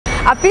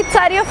A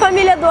pizzaria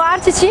Família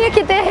Duarte tinha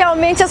que ter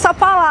realmente essa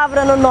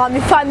palavra no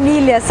nome,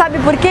 família. Sabe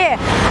por quê?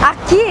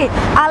 Aqui,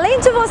 além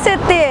de você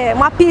ter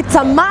uma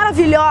pizza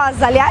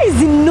maravilhosa,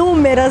 aliás,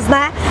 inúmeras,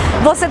 né?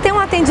 Você tem um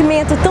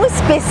atendimento tão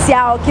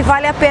especial que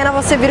vale a pena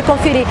você vir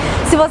conferir.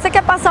 Se você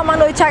quer passar uma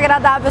noite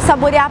agradável,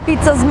 saborear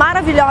pizzas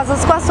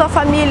maravilhosas com a sua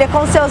família,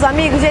 com seus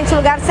amigos, gente, o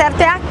lugar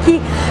certo é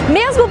aqui.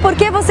 Mesmo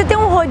porque você tem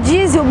um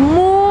rodízio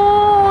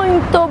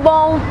muito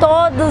bom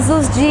todos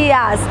os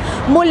dias.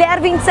 Mulher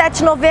R$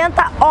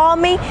 27,90,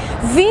 homem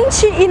R$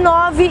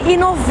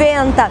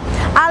 29,90.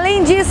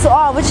 Além disso,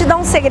 ó, vou te dar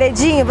um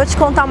segredinho, vou te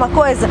contar uma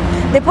coisa.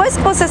 Depois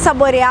que você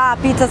saborear a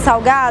pizza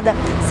salgada,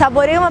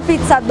 saboreie uma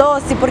pizza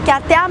doce, porque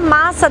até a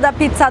massa da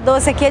pizza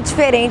doce aqui é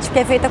diferente, porque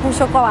é feita com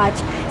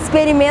chocolate.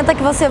 Experimenta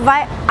que você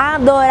vai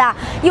adorar.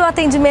 E o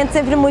atendimento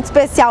sempre muito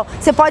especial.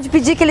 Você pode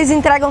pedir que eles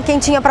entregam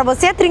quentinha pra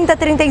você, 30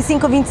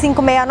 35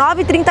 25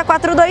 69, 30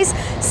 42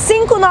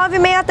 59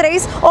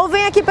 63, ou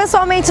vem aqui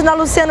pessoalmente na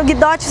Luciano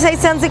Guidotti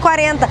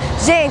 640.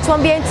 Gente, um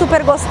ambiente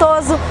super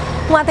gostoso,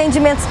 um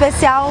atendimento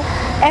especial,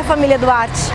 é Família Duarte.